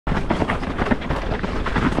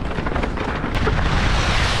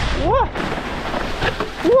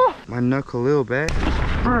knock a little bit.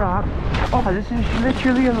 Bruh. Oh, this is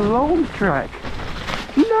literally a lone track.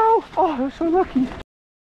 No! Oh, I was so lucky.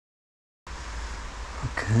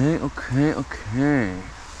 Okay.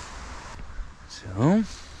 So.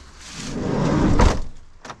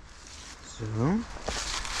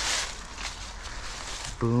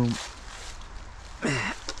 Boom.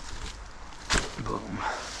 Boom.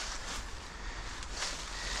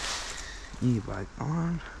 E-bike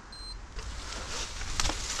on.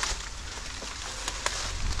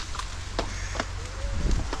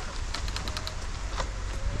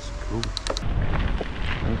 Let's go.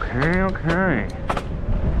 Okay.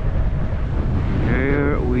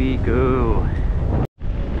 Here we go.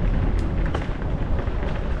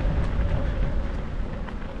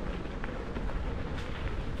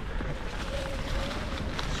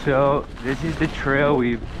 So this is the trail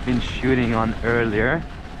we've been shooting on earlier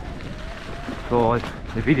for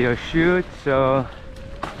the video shoot, so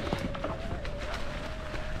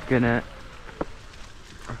gonna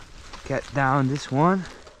get down this one.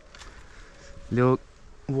 Little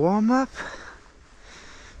warm up.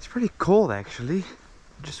 It's pretty cold actually.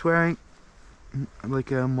 Just wearing like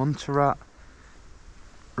a Montserrat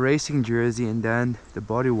racing jersey and then the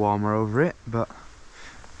body warmer over it, but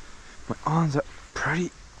my arms are pretty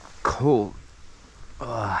cold.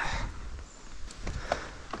 Ugh.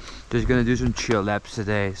 Just gonna do some chill laps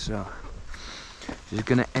today, so just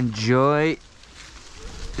gonna enjoy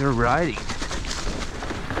the riding.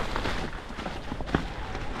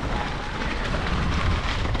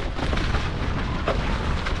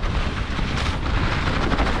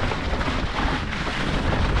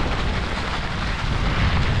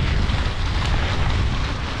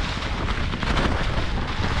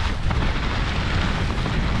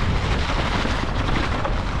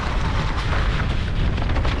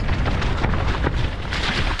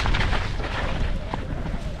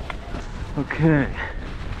 Okay.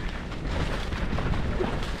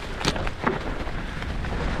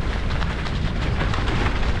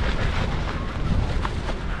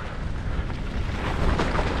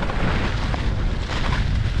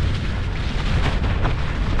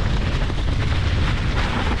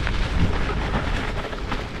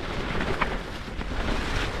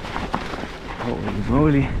 Holy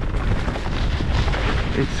moly.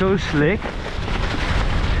 It's so slick.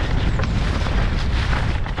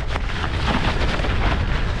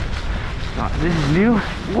 This is new.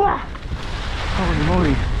 Wow! Holy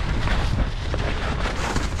moly.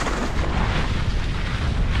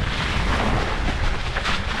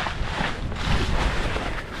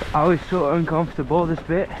 I was so uncomfortable this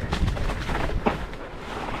bit.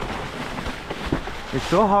 It's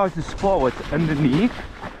so hard to spot what's underneath.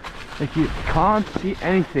 Like you can't see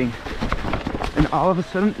anything. And all of a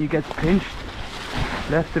sudden you get pinched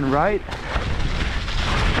left and right.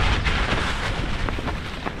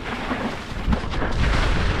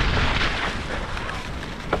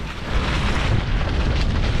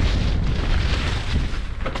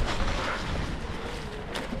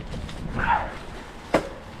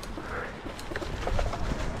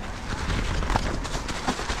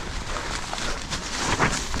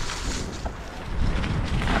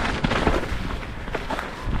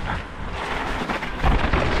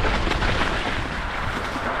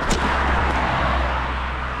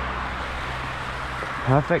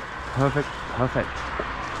 Perfect.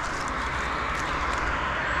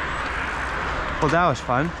 Well, that was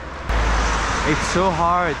fun. It's so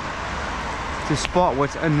hard to spot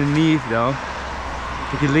what's underneath though.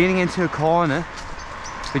 If you're leaning into a corner,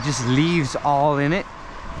 it just leaves all in it.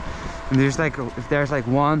 And there's like, if there's like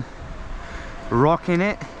one rock in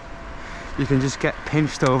it, you can just get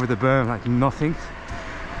pinched over the berm like nothing.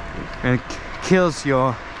 And it kills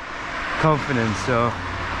your confidence, so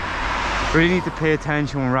really need to pay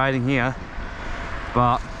attention when riding here.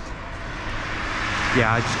 But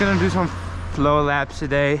yeah, I'm just gonna do some flow laps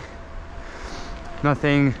today.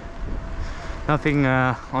 Nothing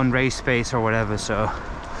on race pace or whatever. So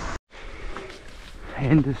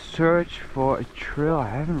in the search for a trail I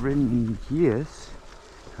haven't ridden in years.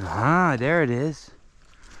 Aha, there it is.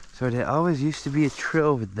 So there always used to be a trail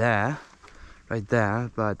over there, right there,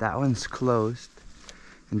 but that one's closed.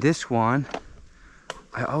 And this one,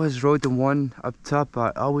 I always rode the one up top,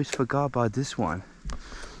 but I always forgot about this one.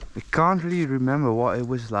 I can't really remember what it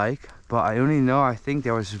was like, but I only know I think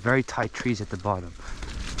there was very tight trees at the bottom.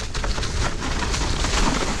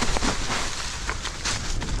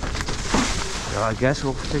 So I guess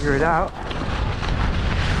we'll figure it out.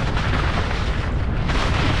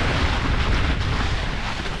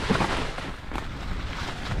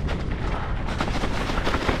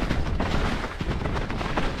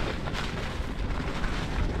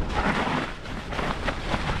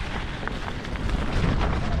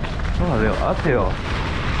 uphill.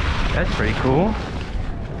 That's pretty cool.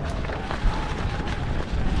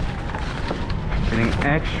 Getting an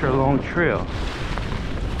extra long trail.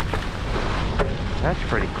 That's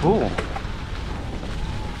pretty cool.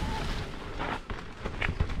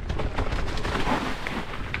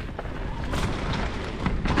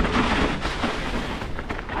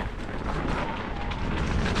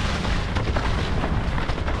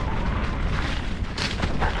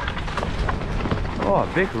 Oh,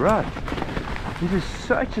 a big rut. This is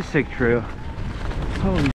such a sick trail.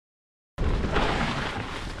 Holy.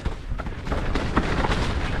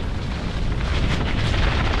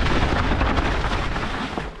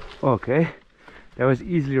 Okay, that was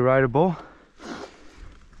easily rideable.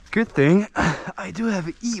 Good thing I do have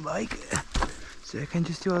an e-bike, so I can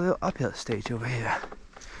just do a little uphill stage over here.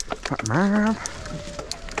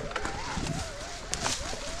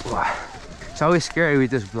 It's always scary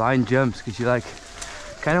with those blind jumps because you like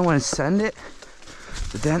kind of want to send it,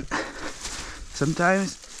 but then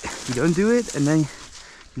sometimes you don't do it, and then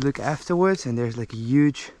you look afterwards and there's like a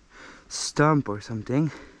huge stump or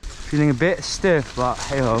something. Feeling a bit stiff, but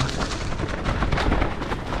hey ho.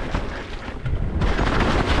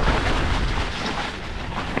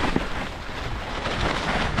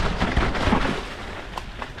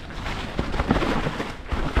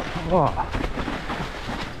 Oh.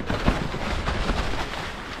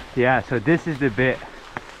 Yeah, so this is the bit.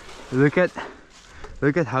 Look at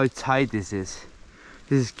how tight this is.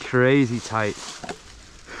 This is crazy tight.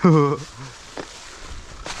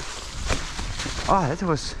 Oh,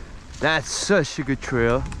 that's such a good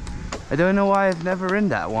trail. I don't know why I've never ridden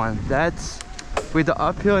that one. That's with the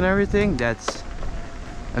uphill and everything, that's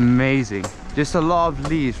amazing. Just a lot of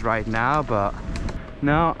leaves right now, but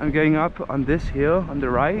now I'm going up on this hill on the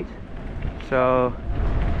right. So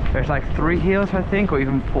there's like 3 hills I think, or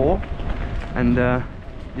even 4, and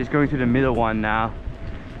just going to the middle one now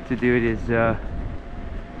to do this to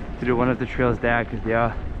do one of the trails there, because they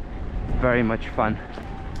are very much fun.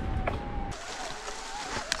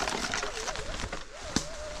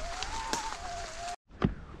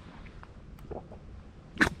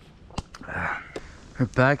 We're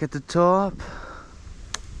back at the top,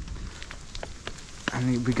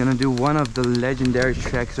 and we're gonna do one of the legendary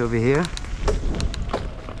treks over here.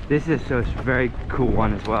 This is a very cool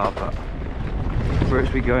one as well, but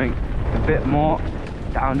first we're going a bit more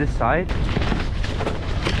down this side.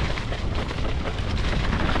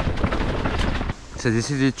 So this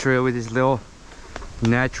is the trail with this little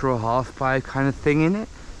natural half pipe kind of thing in it.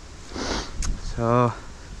 So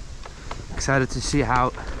excited to see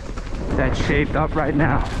how that's shaped up right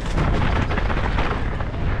now.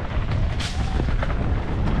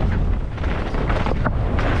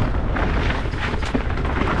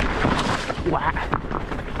 Wow.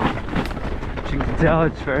 As you can tell,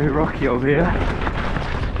 it's very rocky over here.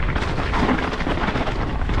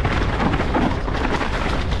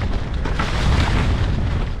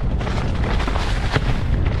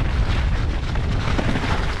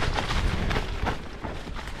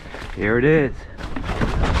 Here it is.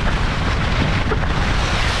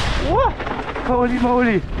 Whoa! Holy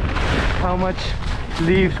moly! How much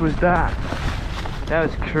leaves was that? That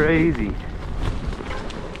was crazy.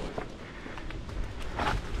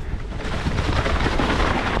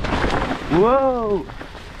 Whoa!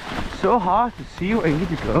 So hard to see where I need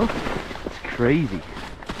to go. It's crazy.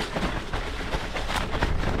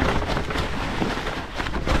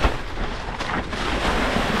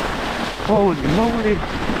 Holy moly!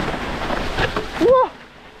 Whoa!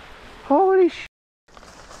 Holy sh!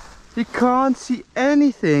 You can't see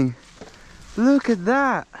anything. Look at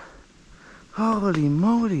that. Holy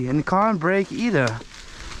moly. And you can't brake either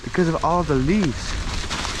because of all the leaves.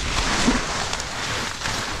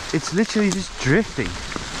 It's literally just drifting.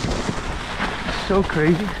 So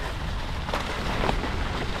crazy.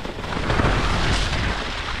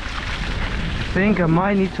 I think I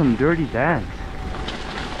might need some dirty dance.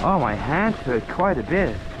 Oh, my hand hurt quite a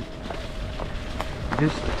bit.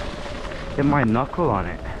 Just hit my knuckle on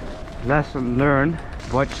it. Lesson learned,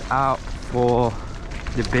 watch out for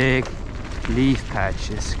the big leaf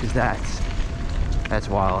patches, because that's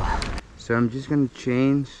wild. So I'm just gonna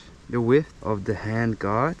change the width of the hand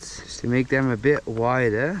guards just to make them a bit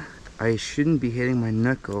wider. I shouldn't be hitting my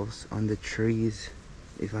knuckles on the trees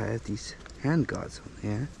if I have these hand guards on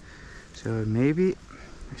here. So maybe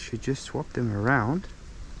I should just swap them around,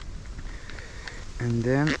 and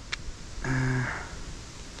then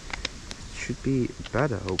should be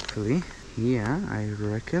better, hopefully. Yeah, I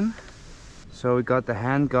reckon. So we got the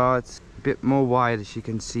hand guards a bit more wide, as you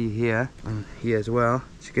can see here, and here as well.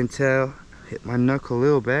 As you can tell, hit my knuckle a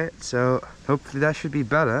little bit, so hopefully that should be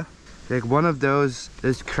better. like one of those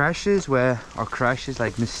crashes where, or crashes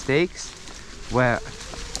like mistakes, where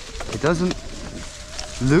it doesn't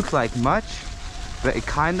look like much, but it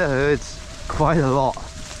kind of hurts quite a lot.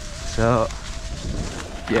 So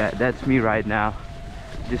yeah, that's me right now.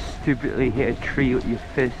 Just stupidly hit a tree with your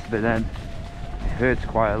fist, but then it hurts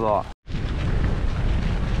quite a lot.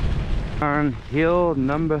 On hill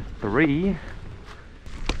number 3.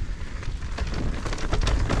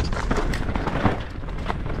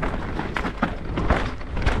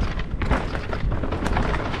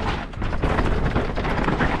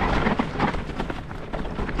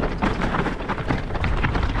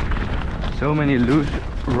 So many loose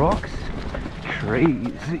rocks,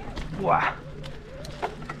 crazy. Wow.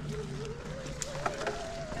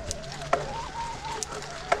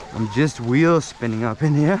 I'm just wheel spinning up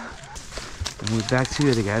in here. And we're back to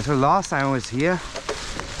it again. So last time I was here,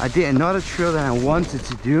 I did another trail that I wanted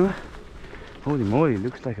to do. Holy moly,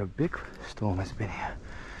 looks like a big storm has been here.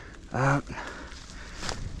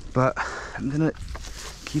 But I'm gonna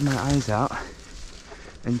keep my eyes out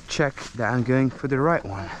and check that I'm going for the right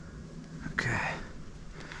one.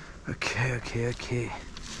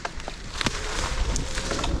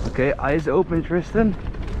 Okay, eyes open, Tristan.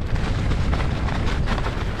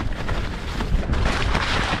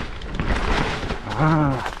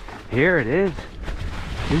 Ah, here it is.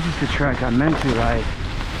 This is the track I meant to ride.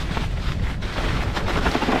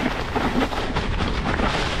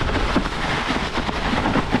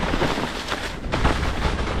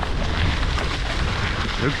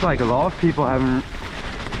 Looks like a lot of people haven't.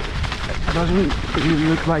 It doesn't really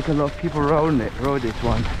look like a lot of people rode this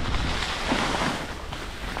one.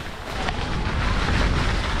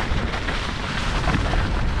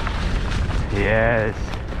 Yes,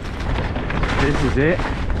 this is it.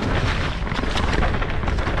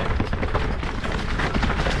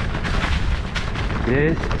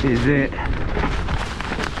 This is it.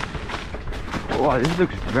 Wow, this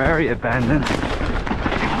looks very abandoned.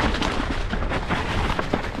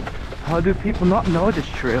 How do people not know this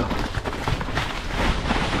trail?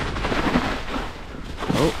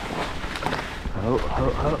 Oh.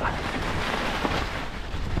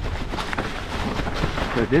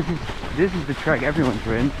 So this is the track everyone's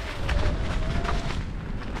ridden.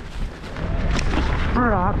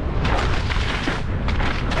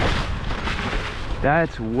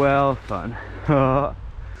 That's well fun.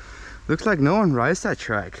 Looks like no one rides that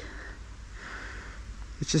track.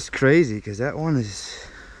 It's just crazy because that one is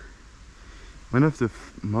one of the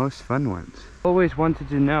most fun ones. Always wanted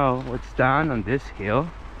to know what's down on this hill,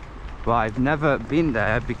 but I've never been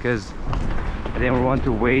there because I didn't want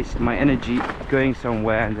to waste my energy going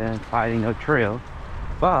somewhere and then finding no trail.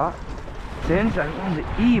 But since I'm on the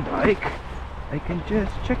e-bike, I can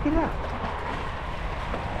just check it out.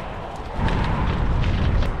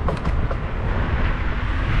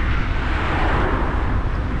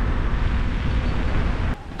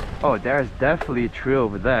 Oh, there's definitely a trail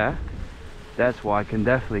over there. That's what I can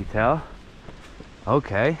definitely tell.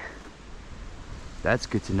 Okay, that's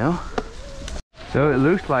good to know. So it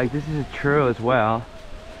looks like this is a trail as well,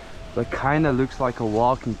 but kind of looks like a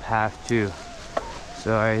walking path too.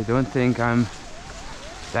 So I don't think I'm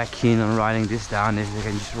that keen on riding this down if I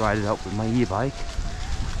can just ride it up with my e-bike.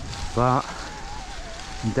 But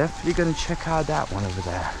I'm definitely gonna check out that one over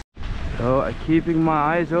there. So I'm keeping my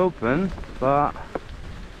eyes open, but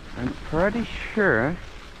I'm pretty sure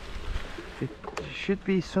it should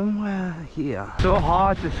be somewhere here. So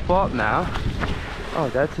hard to spot now. Oh,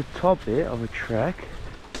 that's a top bit of a track.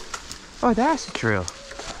 Oh, that's a trail.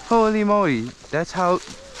 Holy moly, that's how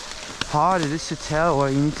hard it is to tell where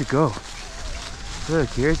you need to go. Look,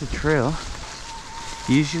 here's a trail.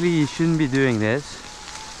 Usually you shouldn't be doing this,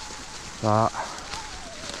 but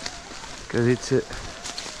because it's a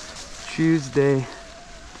Tuesday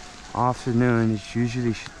afternoon, it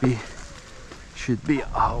usually should be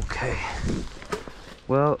okay.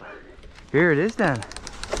 Well, here it is then.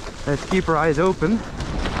 Let's keep our eyes open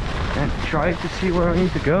and try to see where we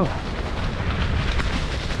need to go.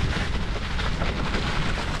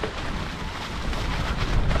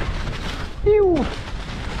 Ew.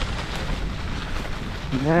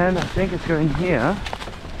 And then I think it's going here.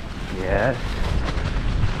 Yes.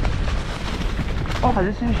 Oh,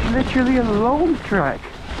 this is literally a loam track.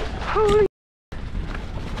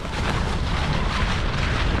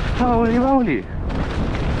 Holy moly.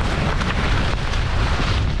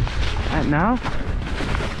 And now?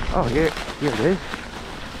 Oh, here it is.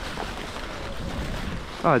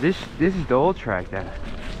 Oh, this is the old track then.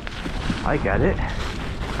 I got it.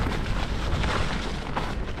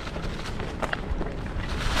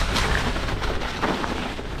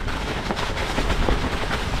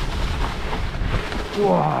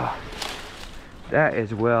 Whoa, that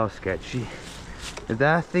is well sketchy. If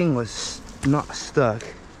that thing was not stuck,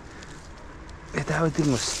 if that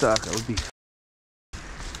thing was stuck, it would be.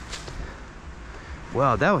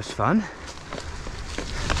 Well, that was fun.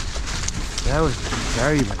 That was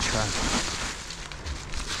very much fun.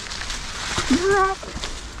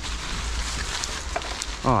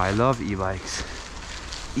 Oh, I love e-bikes.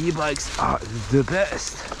 E-bikes are the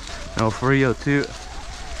best. No, for real, to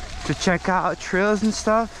check out trails and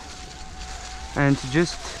stuff, and to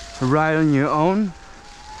just ride on your own,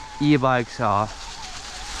 e-bikes are,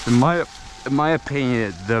 in my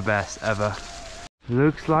opinion, the best ever.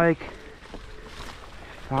 Looks like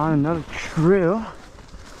found another trail,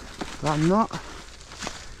 but I'm not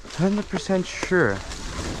 100% sure.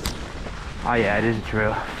 Oh yeah, it is a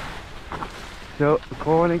trail. So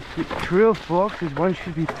according to trail fox, this one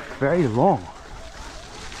should be very long.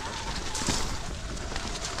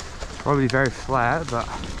 Probably very flat, but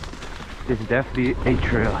it's definitely a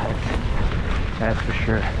trailhead. That's for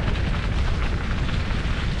sure.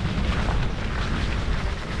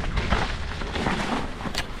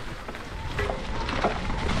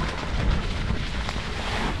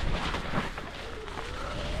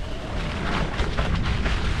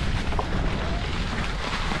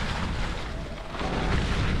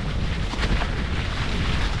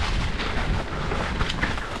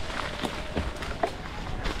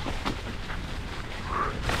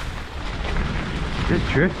 Just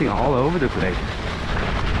drifting all over the place.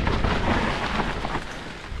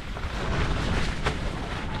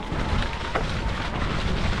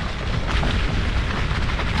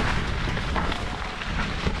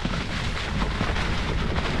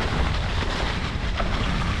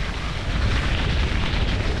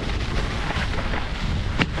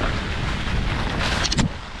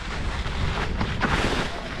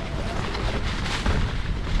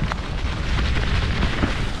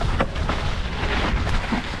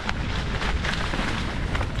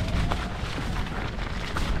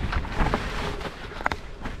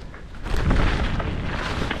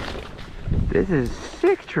 This is a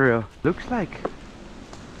sick trail. Looks like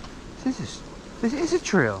this is a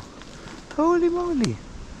trail. Holy moly.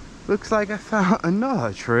 Looks like I found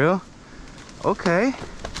another trail. Okay.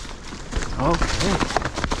 Okay.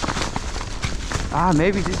 Ah,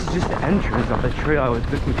 maybe this is just the entrance of the trail I was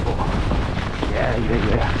looking for.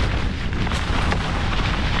 Yeah.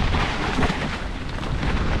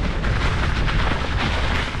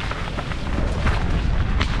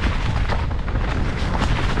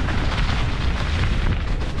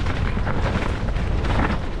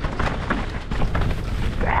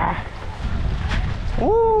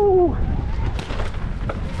 Woo!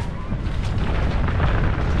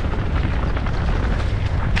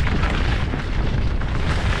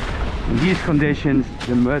 In these conditions,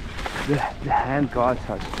 the mud, the hand guards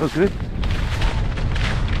are so good.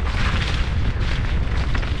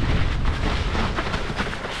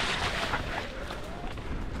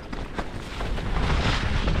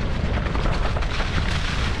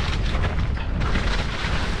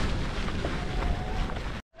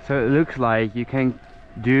 So it looks like you can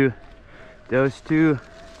do those two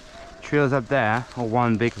trails up there, or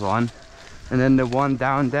one big one, and then the one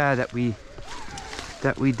down there that we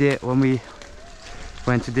did when we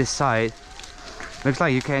went to this side. Looks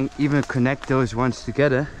like you can even connect those ones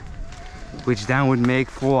together, which then would make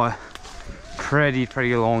for a pretty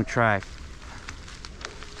long track.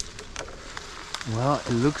 Well,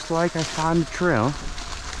 it looks like I found a trail.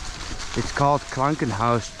 It's called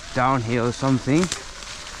Krankenhaus downhill or something,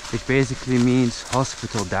 which basically means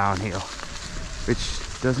hospital downhill,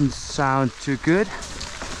 which doesn't sound too good,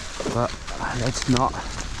 but let's not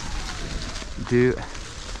do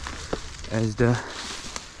as the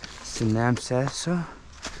name says. So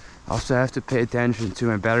I also have to pay attention to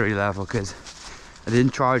my battery level, because I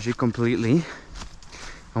didn't charge it completely,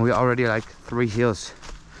 and we're already like 3 hills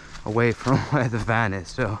away from where the van is,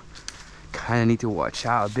 so kind of need to watch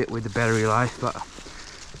out a bit with the battery life. But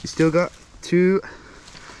we still got two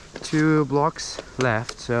blocks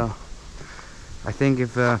left, so I think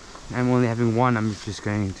if I'm only having one, I'm just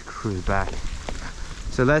going to cruise back.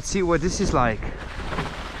 So let's see what this is like.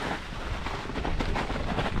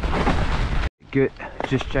 Good,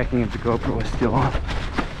 just checking if the GoPro is still on.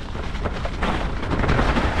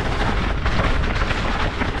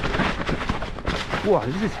 Wow,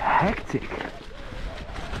 this is hectic.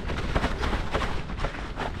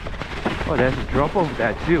 Oh, there's a drop over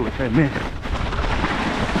there too, which I missed.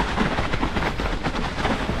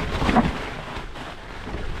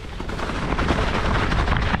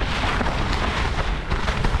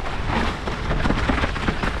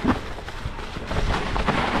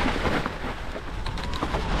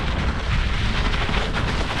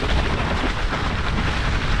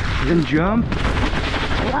 Then jump.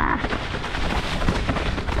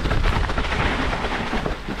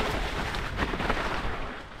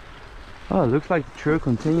 Oh, it looks like the trail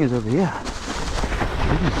continues over here.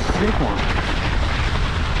 This is a sick one.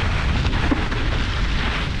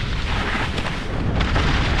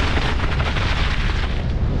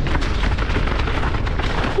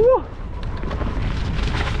 Woo!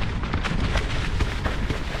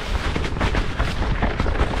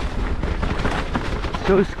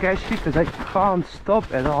 So sketchy because I can't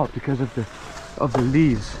stop at all because of the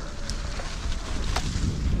leaves.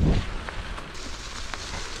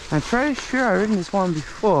 I'm pretty sure I've ridden this one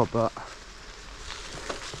before, but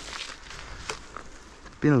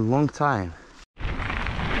it's been a long time.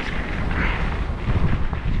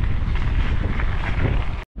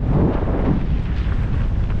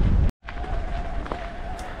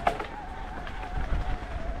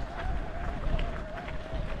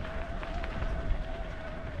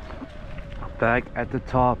 Back at the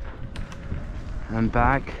top. I'm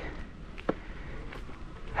back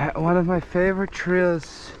at one of my favorite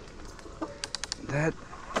trails that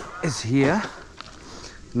is here.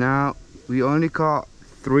 Now we only got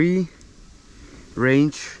 3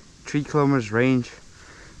 kilometers range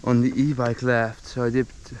on the e-bike left, so I did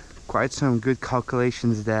quite some good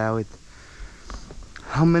calculations there with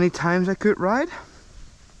how many times I could ride.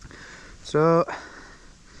 So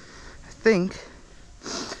I think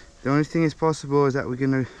the only thing is possible is that we're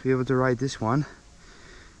gonna be able to ride this one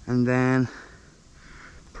and then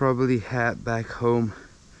probably head back home.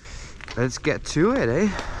 Let's get to it, eh?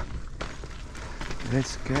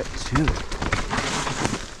 Let's get to it.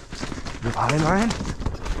 The potty line.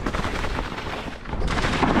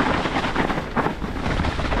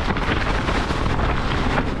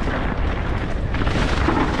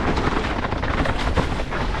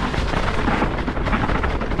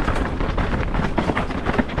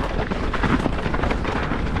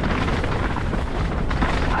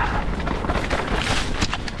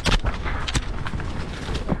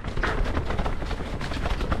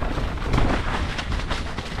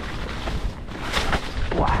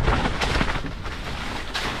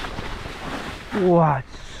 Wow,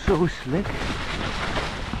 it's so slick.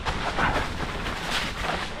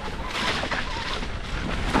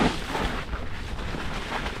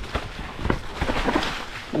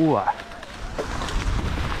 Wow.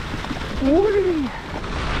 Whee!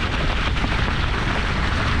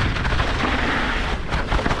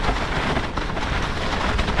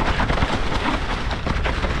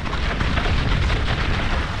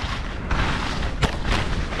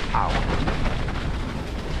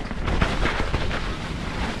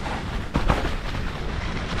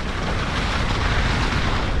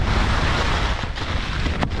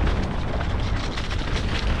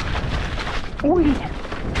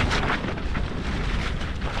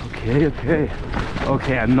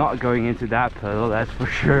 Okay, I'm not going into that puddle, that's for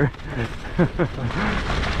sure.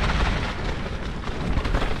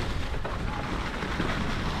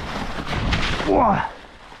 Whoa!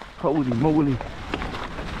 Holy moly.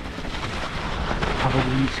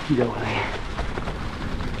 Probably mosquito in there.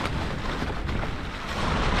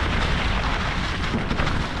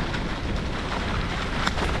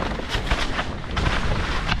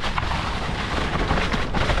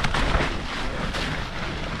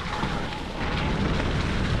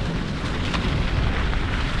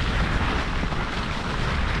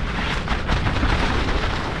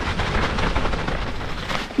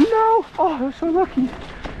 Oh, I'm so lucky.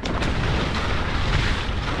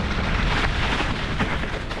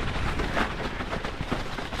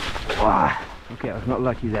 Wow. Okay, I was not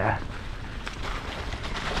lucky there.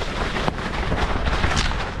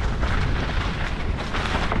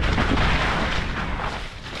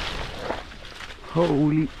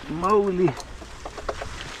 Holy moly.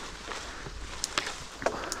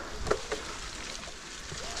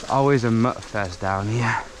 It's always a mutt fest down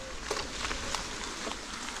here.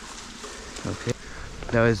 Okay,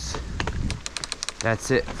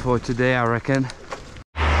 that's it for today, I reckon.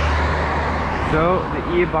 So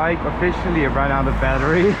the e-bike officially ran out of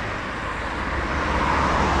battery.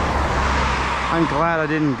 I'm glad I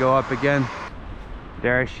didn't go up again.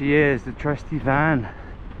 There she is, the trusty van.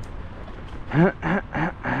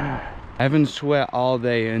 I haven't sweat all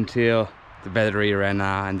day until the battery ran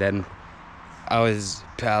out, and then I was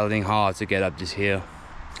pedaling hard to get up this hill.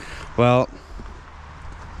 Well,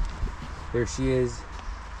 there she is,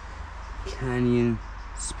 Canyon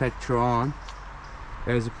Spectron.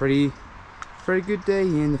 It was a pretty good day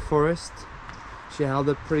here in the forest. She held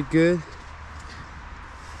up pretty good.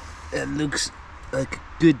 It looks like a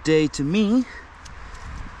good day to me.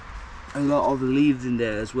 A lot of leaves in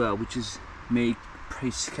there as well, which is make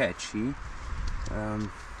pretty sketchy.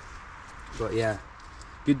 But yeah,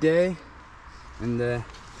 good day. And the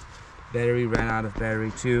battery ran out of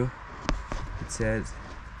battery too. It says,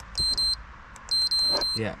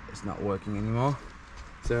 yeah, it's not working anymore.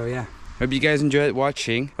 So yeah, hope you guys enjoyed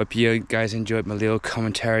watching. Hope you guys enjoyed my little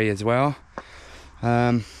commentary as well.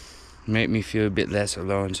 Made me feel a bit less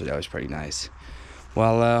alone, so that was pretty nice.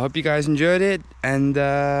 Well, hope you guys enjoyed it,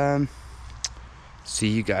 and see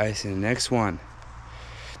you guys in the next one.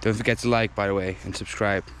 Don't forget to like, by the way, and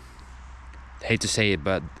subscribe. Hate to say it,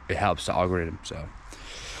 but it helps the algorithm. So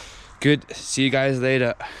good. See you guys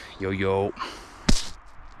later. Yo yo.